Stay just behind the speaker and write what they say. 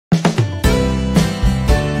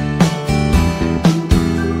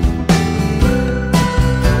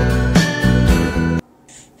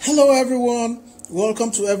Hello everyone,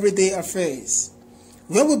 welcome to Everyday Affairs,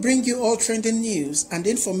 where we bring you all trending news and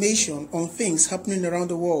information on things happening around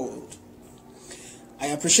the world. I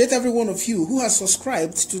appreciate every one of you who has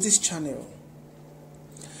subscribed to this channel.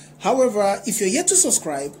 However, if you're yet to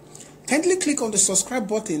subscribe, kindly click on the subscribe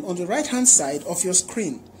button on the right hand side of your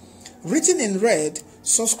screen, written in red,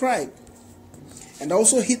 subscribe, and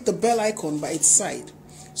also hit the bell icon by its side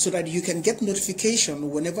so that you can get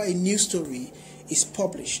notification whenever a new story is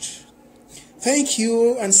published. Thank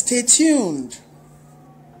you and stay tuned.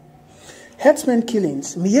 Herdsmen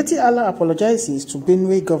killings. Miyetti Allah apologizes to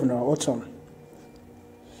Benue Governor Autumn.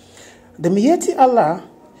 The Miyetti Allah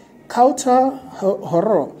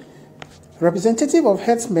Horror, representative of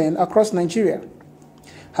herdsmen across Nigeria,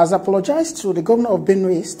 has apologized to the governor of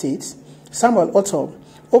Benue State, Samuel Autumn,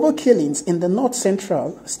 over killings in the north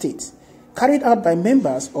central state carried out by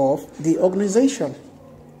members of the organization.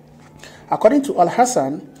 According to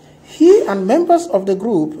Al-Hassan, he and members of the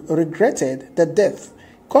group regretted the death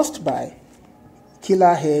caused by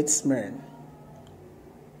killer herdsmen.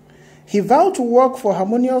 He vowed to work for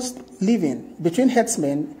harmonious living between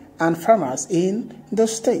herdsmen and farmers in the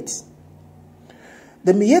state.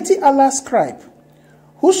 The Miyetti Allah scribe,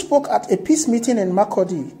 who spoke at a peace meeting in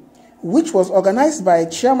Makurdi, which was organized by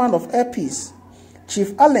chairman of Air Peace,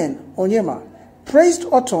 Chief Allen Onyema, praised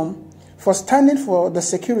Autumn for standing for the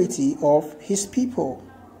security of his people.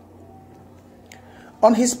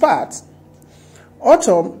 On his part,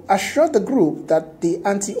 Autumn assured the group that the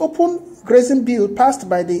anti-open grazing bill passed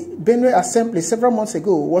by the Benue Assembly several months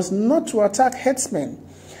ago was not to attack herdsmen,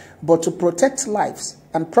 but to protect lives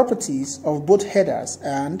and properties of both herders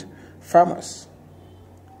and farmers.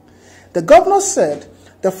 The governor said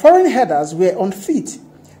the foreign herders were unfit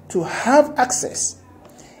to have access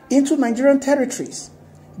into Nigerian territories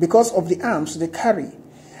because of the arms they carry,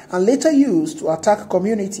 and later used to attack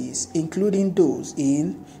communities, including those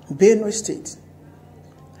in Benue State.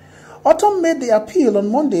 Autumn made the appeal on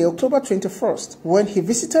Monday, October 21st, when he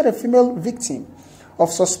visited a female victim of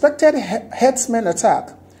suspected herdsmen attack,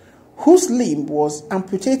 whose limb was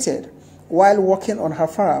amputated while working on her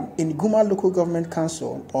farm in Guma Local Government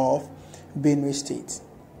Council of Benue State.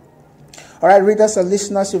 All right, readers and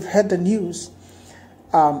listeners, you've heard the news.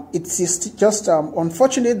 It is just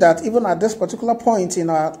unfortunate that even at this particular point in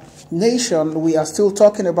our nation, we are still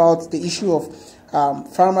talking about the issue of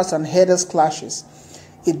farmers and herders clashes.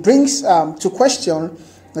 It brings to question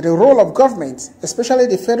the role of government, especially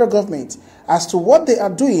the federal government, as to what they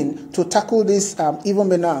are doing to tackle this evil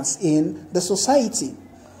menace in the society.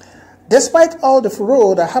 Despite all the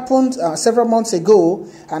furore that happened several months ago,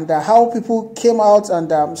 and how people came out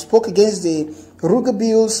and spoke against the Ruga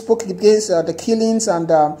bill, spoke against the killings and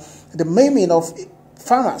the maiming of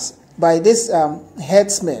farmers by these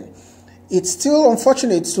herdsmen, it's still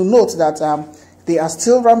unfortunate to note that they are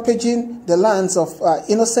still rampaging the lands of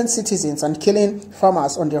innocent citizens and killing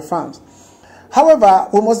farmers on their farms. However,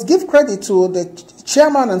 we must give credit to the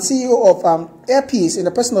chairman and CEO of Air Peace in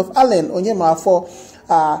the person of Allen Onyema for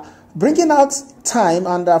bringing out time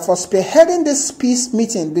and for spearheading this peace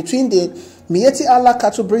meeting between the Miyetti Allah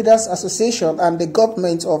Cattle Breeders Association and the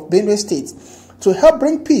government of Benue State to help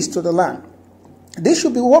bring peace to the land. This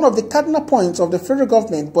should be one of the cardinal points of the federal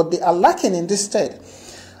government, but they are lacking in this stead.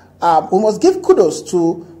 We must give kudos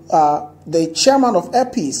to the chairman of Air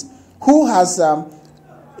Peace, who has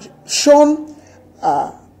shown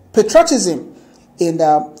patriotism in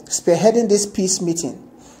spearheading this peace meeting.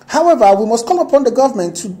 However, we must call upon the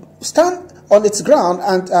government to stand on its ground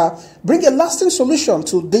and bring a lasting solution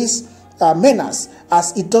to this menace,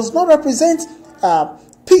 as it does not represent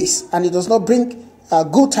peace and it does not bring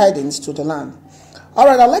good tidings to the land. All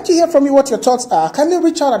right, I'd like to hear from you what your thoughts are. Kindly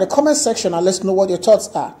reach out at the comment section and let us know what your thoughts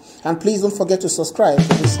are. And please don't forget to subscribe to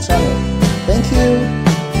this channel. Thank you.